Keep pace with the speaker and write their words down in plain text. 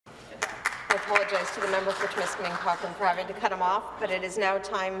I apologize to the member for Timiskaming Cochrane for having to cut him off, but it is now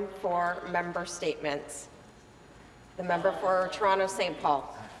time for member statements. The member for Toronto St.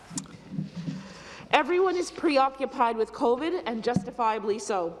 Paul. Everyone is preoccupied with COVID, and justifiably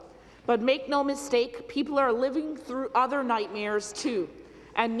so. But make no mistake, people are living through other nightmares too,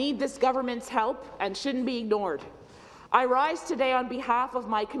 and need this government's help and shouldn't be ignored. I rise today on behalf of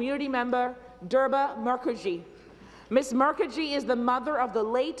my community member, Durba Mukherjee. Ms. Mukherjee is the mother of the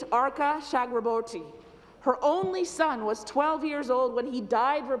late Arka Chakraborty. Her only son was 12 years old when he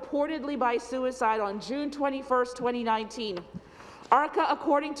died reportedly by suicide on June 21, 2019. Arka,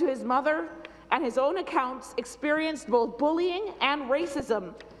 according to his mother and his own accounts, experienced both bullying and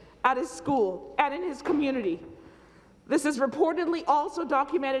racism at his school and in his community. This is reportedly also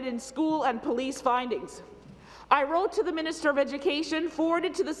documented in school and police findings. I wrote to the Minister of Education,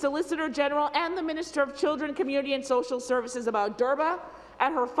 forwarded to the Solicitor General and the Minister of Children, Community and Social Services about Durba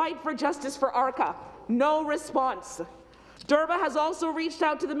and her fight for justice for Arka. No response. Durba has also reached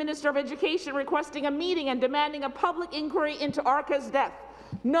out to the Minister of Education requesting a meeting and demanding a public inquiry into Arka's death.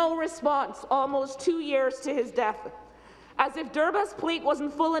 No response, almost 2 years to his death. As if Durba's plate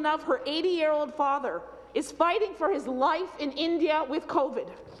wasn't full enough, her 80-year-old father is fighting for his life in India with COVID.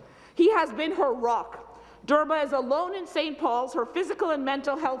 He has been her rock. Durba is alone in St. Paul's. Her physical and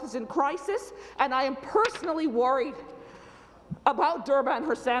mental health is in crisis, and I am personally worried about Durba and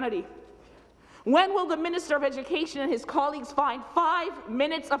her sanity. When will the Minister of Education and his colleagues find 5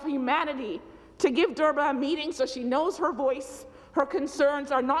 minutes of humanity to give Durba a meeting so she knows her voice, her concerns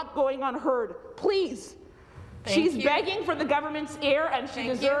are not going unheard? Please. She's begging for the government's ear, and she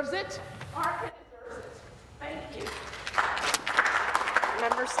deserves it. Arka deserves it. Thank you.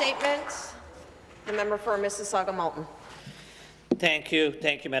 Member statements. The member for Mississauga-Malton. Thank you,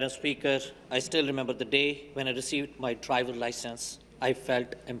 Madam Speaker. I still remember the day when I received my driver's license. I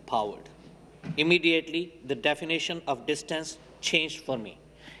felt empowered. Immediately, the definition of distance changed for me.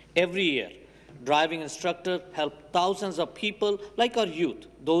 Every year, driving instructors help thousands of people like our youth,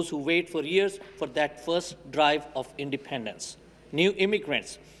 those who wait for years for that first drive of independence. New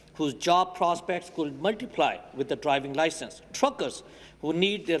immigrants whose job prospects could multiply with the driving license. Truckers who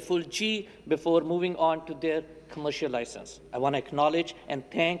need their full G before moving on to their commercial license. I want to acknowledge and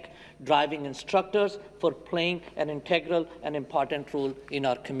thank driving instructors for playing an integral and important role in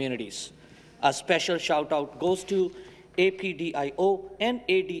our communities. A special shout-out goes to APDIO and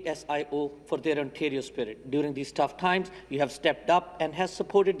ADSIO for their Ontario spirit. During these tough times, you have stepped up and has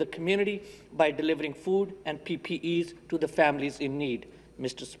supported the community by delivering food and PPEs to the families in need.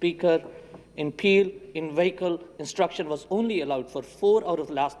 Mr. Speaker, in Peel, in-vehicle instruction was only allowed for 4 out of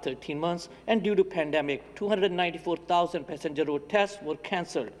the last 13 months, and due to pandemic, 294,000 passenger road tests were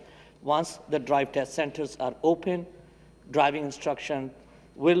cancelled. Once the drive test centres are open, driving instruction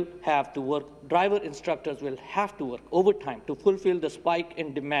will have to work, driver instructors will have to work overtime to fulfill the spike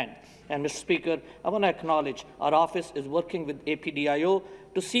in demand. And Mr. Speaker, I want to acknowledge our office is working with APDIO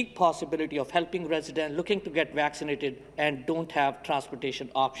to seek possibility of helping residents looking to get vaccinated and don't have transportation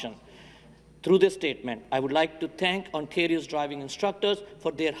option. Through this statement, I would like to thank Ontario's driving instructors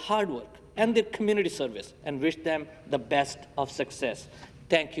for their hard work and their community service and wish them the best of success.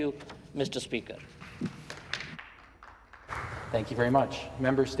 Thank you, Mr. Speaker. Thank you very much.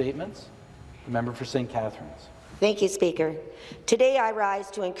 Member statements. The member for St. Catharines. Thank you, Speaker. Today I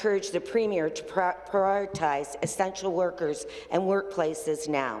rise to encourage the Premier to prioritize essential workers and workplaces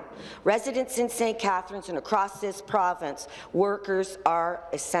now. Residents in St. Catharines and across this province, workers are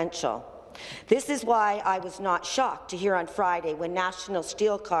essential. This is why I was not shocked to hear on Friday when National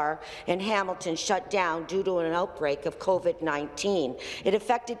Steel Car in Hamilton shut down due to an outbreak of COVID-19. It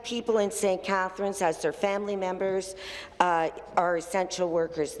affected people in St. Catharines as their family members are essential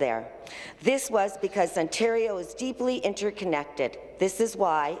workers there. This was because Ontario is deeply interconnected. This is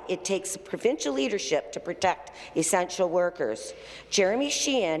why it takes provincial leadership to protect essential workers. Jeremy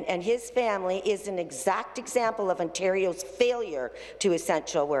Sheehan and his family is an exact example of Ontario's failure to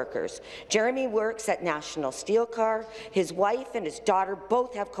essential workers. Jeremy works at National Steel Car. His wife and his daughter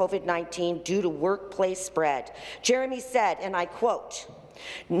both have COVID-19 due to workplace spread. Jeremy said, and I quote,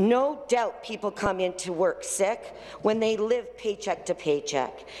 "No doubt people come into work sick when they live paycheck to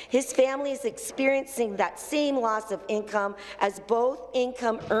paycheck. His family is experiencing that same loss of income as both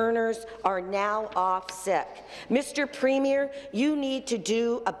income earners are now off sick. Mr. Premier, you need to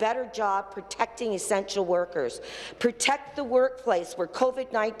do a better job protecting essential workers. Protect the workplace where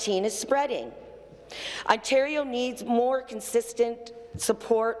COVID-19 is spreading. Ontario needs more consistent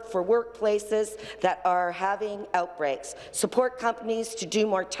support for workplaces that are having outbreaks. Support companies to do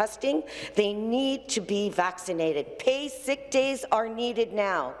more testing. They need to be vaccinated. Paid sick days are needed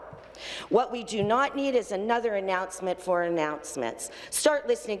now. What we do not need is another announcement for announcements. Start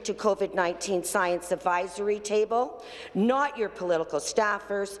listening to COVID-19 Science Advisory Table, not your political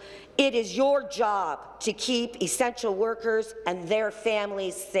staffers. It is your job to keep essential workers and their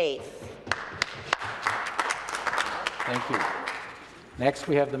families safe. Thank you. Next,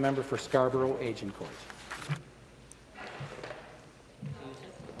 we have the member for Scarborough Agincourt.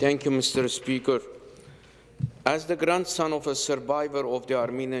 Thank you, Mr. Speaker. As the grandson of a survivor of the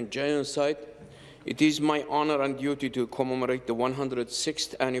Armenian genocide, it is my honor and duty to commemorate the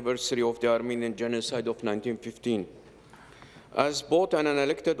 106th anniversary of the Armenian genocide of 1915. As both an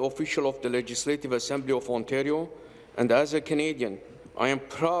elected official of the Legislative Assembly of Ontario and as a Canadian, I am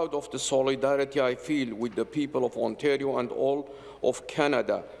proud of the solidarity I feel with the people of Ontario and all of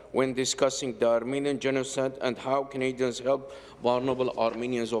Canada when discussing the Armenian genocide and how Canadians helped vulnerable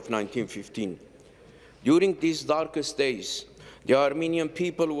Armenians of 1915. During these darkest days, the Armenian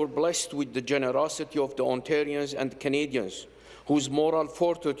people were blessed with the generosity of the Ontarians and Canadians, whose moral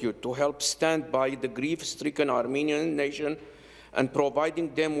fortitude to help stand by the grief-stricken Armenian nation and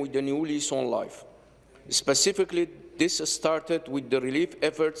providing them with a new lease on life. Specifically, this started with the relief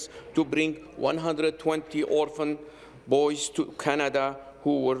efforts to bring 120 orphan boys to Canada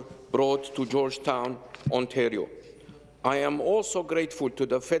who were brought to Georgetown, Ontario. I am also grateful to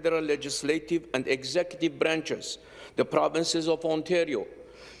the federal legislative and executive branches, the provinces of Ontario,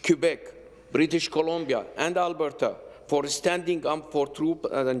 Quebec, British Columbia, and Alberta for standing up for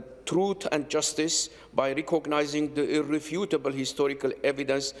truth and justice by recognizing the irrefutable historical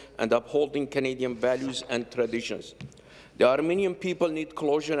evidence and upholding Canadian values and traditions. The Armenian people need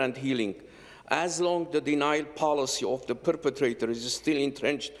closure and healing. As long as the denial policy of the perpetrator is still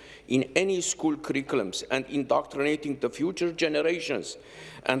entrenched in any school curriculums and indoctrinating the future generations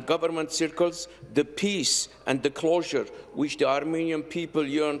and government circles, the peace and the closure which the Armenian people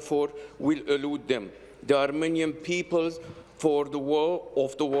yearn for will elude them. The Armenian people of the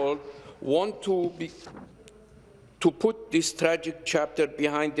world want to put this tragic chapter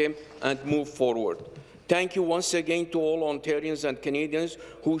behind them and move forward. Thank you once again to all Ontarians and Canadians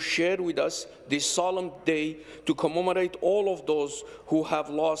who share with us this solemn day to commemorate all of those who have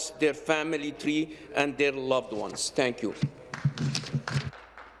lost their family tree and their loved ones. Thank you.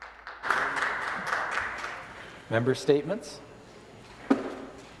 Member statements.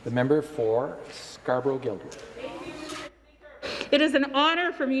 The member for Scarborough-Guildwood. It is an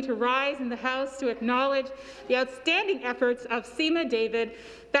honour for me to rise in the House to acknowledge the outstanding efforts of Seema David,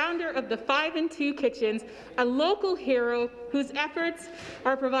 founder of the 5 and 2 Kitchens, a local hero whose efforts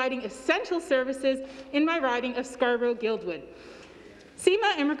are providing essential services in my riding of Scarborough-Guildwood.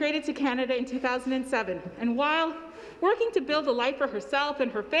 Seema immigrated to Canada in 2007, and while working to build a life for herself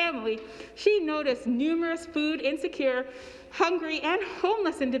and her family, she noticed numerous food insecure, hungry, and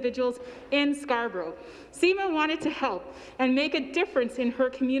homeless individuals in Scarborough. Seema wanted to help and make a difference in her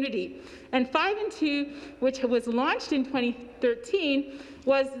community, and 5 and 2, which was launched in 2013,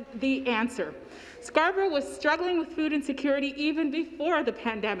 was the answer. Scarborough was struggling with food insecurity even before the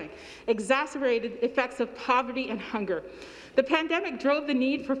pandemic, exacerbated effects of poverty and hunger. The pandemic drove the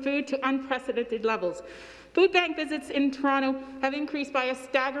need for food to unprecedented levels. Food bank visits in Toronto have increased by a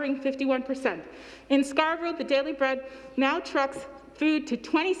staggering 51%. In Scarborough, the Daily Bread now trucks food to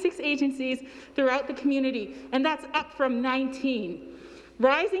 26 agencies throughout the community, and that's up from 19.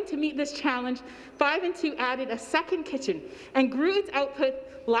 Rising to meet this challenge, 5 and 2 added a second kitchen and grew its output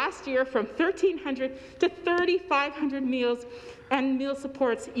last year from 1,300 to 3,500 meals and meal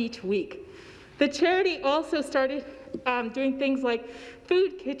supports each week. The charity also started doing things like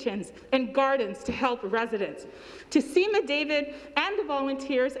food kitchens and gardens to help residents. To Seema David and the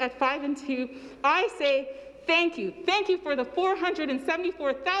volunteers at 5 and 2, I say thank you. Thank you for the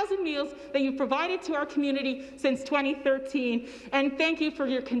 474,000 meals that you've provided to our community since 2013, and thank you for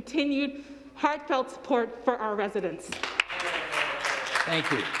your continued heartfelt support for our residents. Thank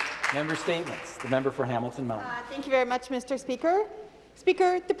you. Member statements. The member for Hamilton Mountain. Thank you very much, Mr. Speaker.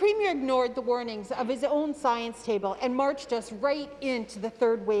 Speaker, the Premier ignored the warnings of his own science table and marched us right into the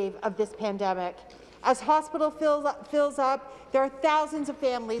third wave of this pandemic. As hospital fills up, there are thousands of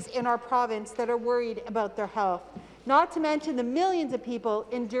families in our province that are worried about their health, not to mention the millions of people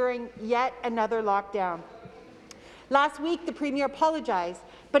enduring yet another lockdown. Last week, the Premier apologized,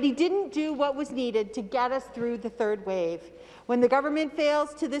 but he didn't do what was needed to get us through the third wave. When the government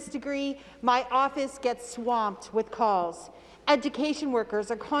fails to this degree, my office gets swamped with calls. Education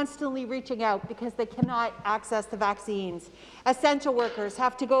workers are constantly reaching out because they cannot access the vaccines. Essential workers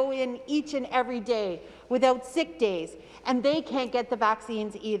have to go in each and every day without sick days, and they can't get the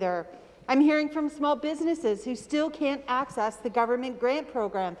vaccines either. I'm hearing from small businesses who still can't access the government grant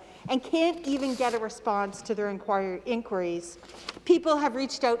program and can't even get a response to their inquiries. People have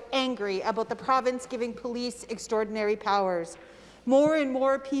reached out angry about the province giving police extraordinary powers. More and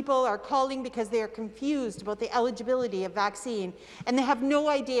more people are calling because they are confused about the eligibility of vaccine, and they have no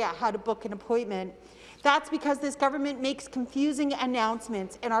idea how to book an appointment. That's because this government makes confusing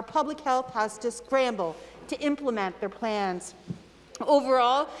announcements, and our public health has to scramble to implement their plans.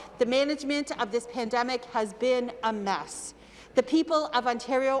 Overall, the management of this pandemic has been a mess. The people of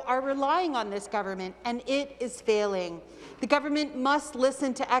Ontario are relying on this government, and it is failing. The government must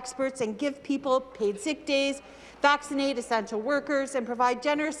listen to experts and give people paid sick days, vaccinate essential workers, and provide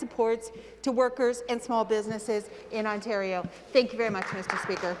generous supports to workers and small businesses in Ontario. Thank you very much, Mr.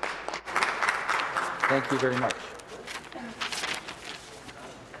 Speaker. Thank you very much.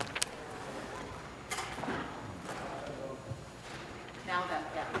 Now then,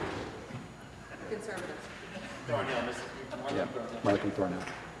 Conservatives. Yeah, Markham Thornhill.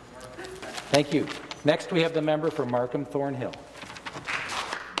 Thank you. Next, we have the member for Markham Thornhill.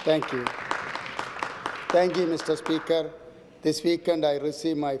 Thank you. Thank you, Mr. Speaker. This weekend, I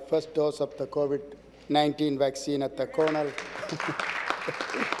received my first dose of the COVID-19 vaccine at the Cornell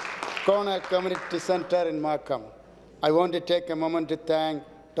Community Centre in Markham. I want to take a moment to thank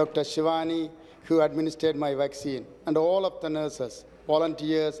Dr. Shivani, who administered my vaccine, and all of the nurses,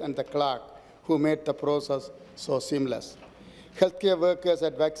 volunteers, and the clerk who made the process so seamless. Healthcare workers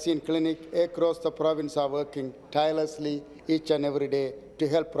at vaccine clinics across the province are working tirelessly each and every day to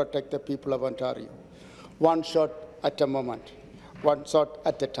help protect the people of Ontario. One shot at a moment, one shot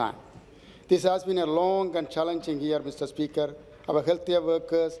at a time. This has been a long and challenging year, Mr. Speaker. Our healthcare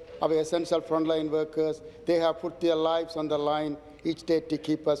workers, our essential frontline workers, they have put their lives on the line each day to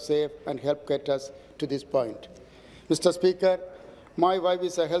keep us safe and help get us to this point. Mr. Speaker, my wife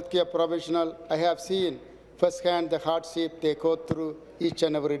is a healthcare professional. I have seen firsthand the hardship they go through each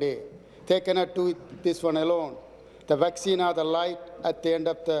and every day. They cannot do this one alone. The vaccine are the light at the end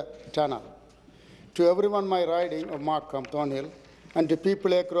of the tunnel. To everyone in my riding of Markham Thornhill and to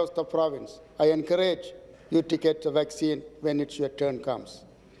people across the province, I encourage you to get the vaccine when it's your turn comes.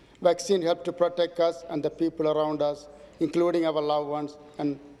 Vaccine help to protect us and the people around us, including our loved ones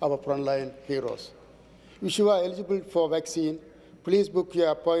and our frontline heroes. If you are eligible for vaccine, please book your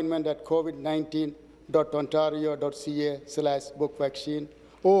appointment at covid19.ontario.ca/bookvaccine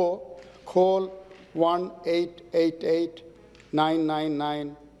or call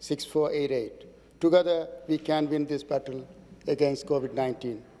 1-888-999-6488. Together, we can win this battle against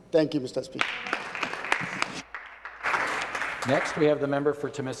COVID-19. Thank you, Mr. Speaker. Next, we have the member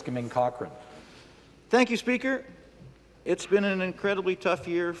for Timiskaming Cochrane. Thank you, Speaker. It's been an incredibly tough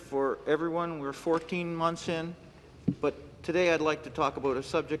year for everyone. We're 14 months in, but today I'd like to talk about a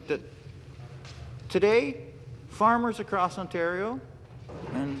subject that today farmers across Ontario,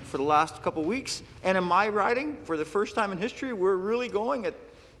 and for the last couple of weeks, and in my riding, for the first time in history, we're really going at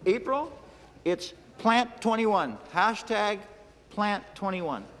April. It's Plant 21, hashtag Plant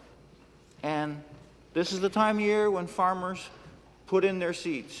 21. And this is the time of year when farmers put in their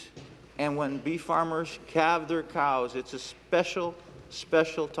seeds and when beef farmers calve their cows. It's a special,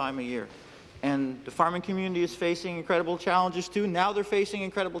 special time of year. And the farming community is facing incredible challenges too. Now they're facing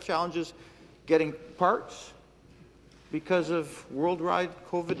incredible challenges getting parts because of worldwide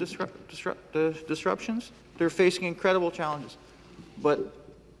COVID disruptions. They're facing incredible challenges. But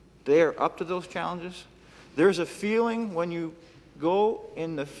they are up to those challenges. There's a feeling when you go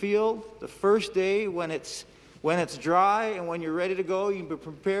in the field the first day when it's dry and when you're ready to go. You've been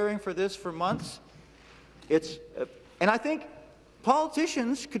preparing for this for months. And I think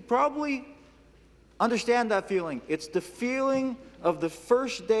politicians could probably understand that feeling. It's the feeling of the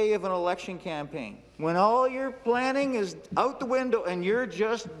first day of an election campaign when all your planning is out the window and you're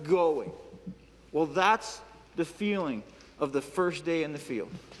just going. Well, that's the feeling of the first day in the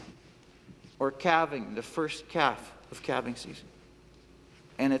field. Or calving, the first calf of calving season.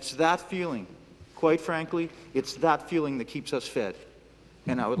 And it's that feeling, quite frankly, it's that feeling that keeps us fed.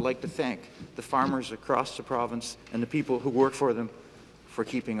 And I would like to thank the farmers across the province and the people who work for them for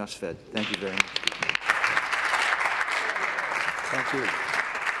keeping us fed. Thank you very much. Thank you.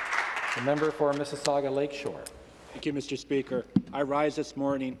 The member for Mississauga Lakeshore. Thank you, Mr. Speaker. I rise this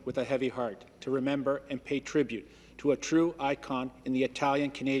morning with a heavy heart to remember and pay tribute to a true icon in the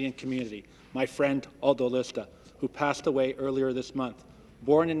Italian-Canadian community, my friend Aldo Lista, who passed away earlier this month.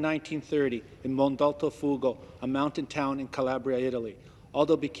 Born in 1930 in Mondaltofugo, a mountain town in Calabria, Italy,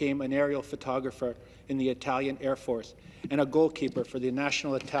 Aldo became an aerial photographer in the Italian Air Force and a goalkeeper for the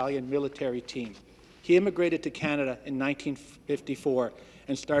national Italian military team. He immigrated to Canada in 1954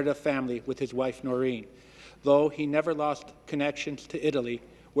 and started a family with his wife Noreen, though he never lost connections to Italy,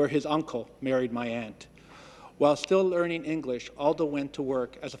 where his uncle married my aunt. While still learning English, Aldo went to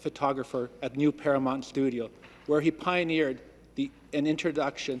work as a photographer at New Paramount Studio, where he pioneered an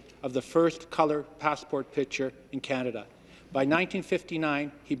introduction of the first color passport picture in Canada. By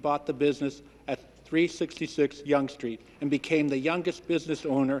 1959, he bought the business at 366 Yonge Street and became the youngest business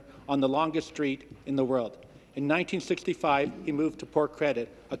owner on the longest street in the world. In 1965, he moved to Port Credit,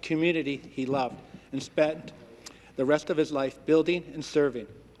 a community he loved, and spent the rest of his life building and serving.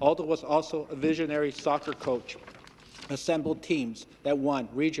 Aldo was also a visionary soccer coach, assembled teams that won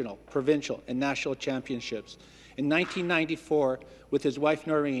regional, provincial, and national championships. In 1994, with his wife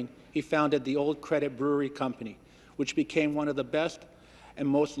Noreen, he founded the Old Credit Brewery Company, which became one of the best and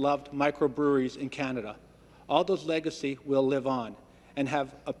most loved microbreweries in Canada. Aldo's legacy will live on and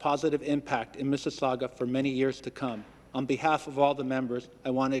have a positive impact in Mississauga for many years to come. On behalf of all the members,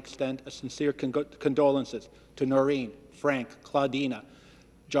 I want to extend a sincere condolences to Noreen, Frank, Claudina,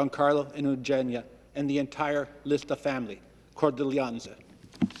 Giancarlo, and Eugenia, and the entire Lista family. Cordialyanza.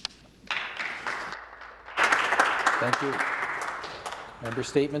 Thank you. Member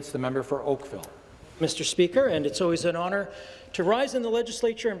statements. The member for Oakville. Mr. Speaker, and it's always an honour to rise in the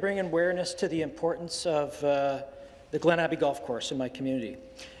legislature and bring awareness to the importance of the Glen Abbey Golf Course in my community.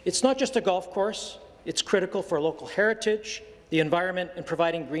 It's not just a golf course, it's critical for local heritage, the environment, and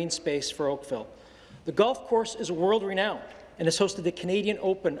providing green space for Oakville. The golf course is world-renowned and has hosted the Canadian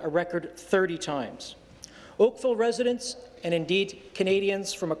Open a record 30 times. Oakville residents, and indeed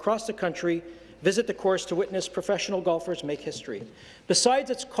Canadians from across the country, visit the course to witness professional golfers make history. Besides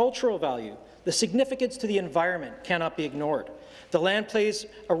its cultural value, the significance to the environment cannot be ignored. The land plays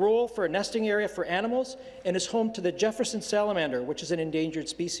a role for a nesting area for animals and is home to the Jefferson salamander, which is an endangered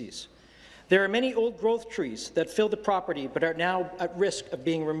species. There are many old growth trees that fill the property but are now at risk of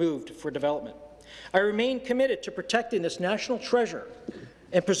being removed for development. I remain committed to protecting this national treasure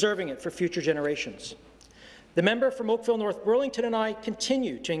and preserving it for future generations. The member from Oakville North Burlington and I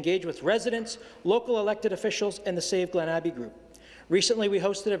continue to engage with residents, local elected officials, and the Save Glen Abbey Group. Recently, we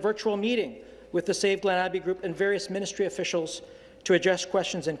hosted a virtual meeting with the Save Glen Abbey Group and various ministry officials to address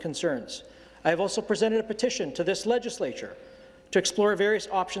questions and concerns. I have also presented a petition to this legislature to explore various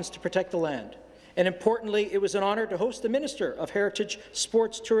options to protect the land. And importantly, it was an honour to host the Minister of Heritage,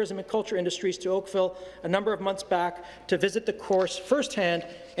 Sports, Tourism and Culture Industries to Oakville a number of months back to visit the course firsthand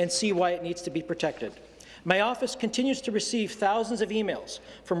and see why it needs to be protected. My office continues to receive thousands of emails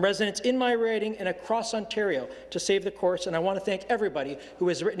from residents in my riding and across Ontario to save the course, and I want to thank everybody who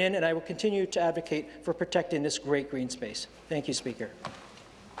has written in, and I will continue to advocate for protecting this great green space. Thank you, Speaker.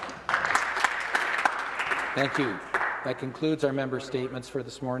 Thank you. That concludes our member statements for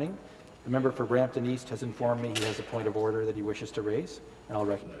this morning. The member for Brampton East has informed me he has a point of order that he wishes to raise, and I'll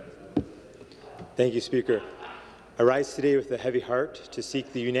recognize. Thank you, Speaker. I rise today with a heavy heart to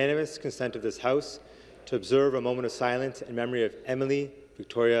seek the unanimous consent of this House to observe a moment of silence in memory of Emily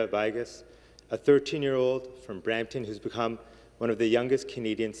Victoria Vigas, a 13-year-old from Brampton who's become one of the youngest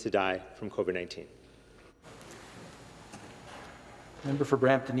Canadians to die from COVID-19. Member for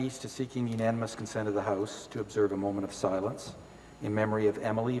Brampton East is seeking unanimous consent of the House to observe a moment of silence in memory of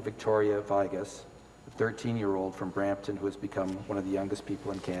Emily Victoria Vigas, a 13-year-old from Brampton who has become one of the youngest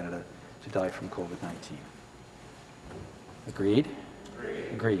people in Canada to die from COVID-19. Agreed?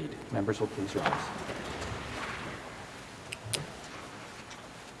 Agreed. Members will please rise.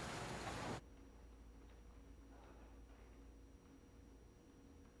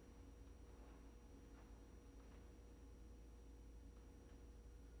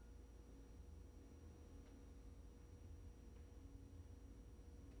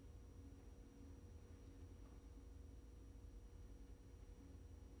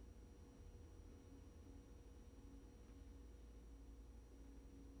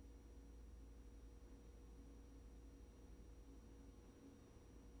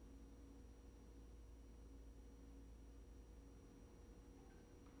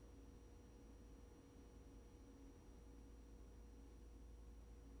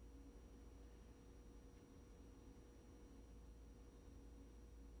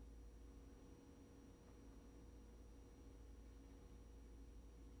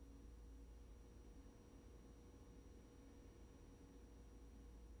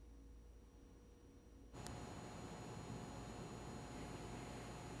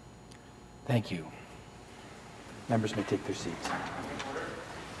 Thank you. Members may take their seats.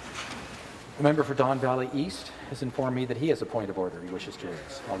 The member for Don Valley East has informed me that he has a point of order he wishes to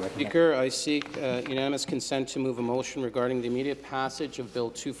raise. Speaker, I seek unanimous consent to move a motion regarding the immediate passage of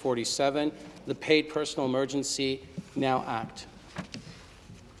Bill 247, the Paid Personal Emergency Now Act.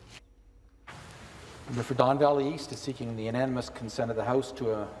 The member for Don Valley East is seeking the unanimous consent of the House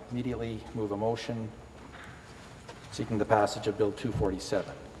to immediately move a motion seeking the passage of Bill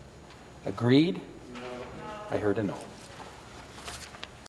 247. Agreed? No. I heard a no.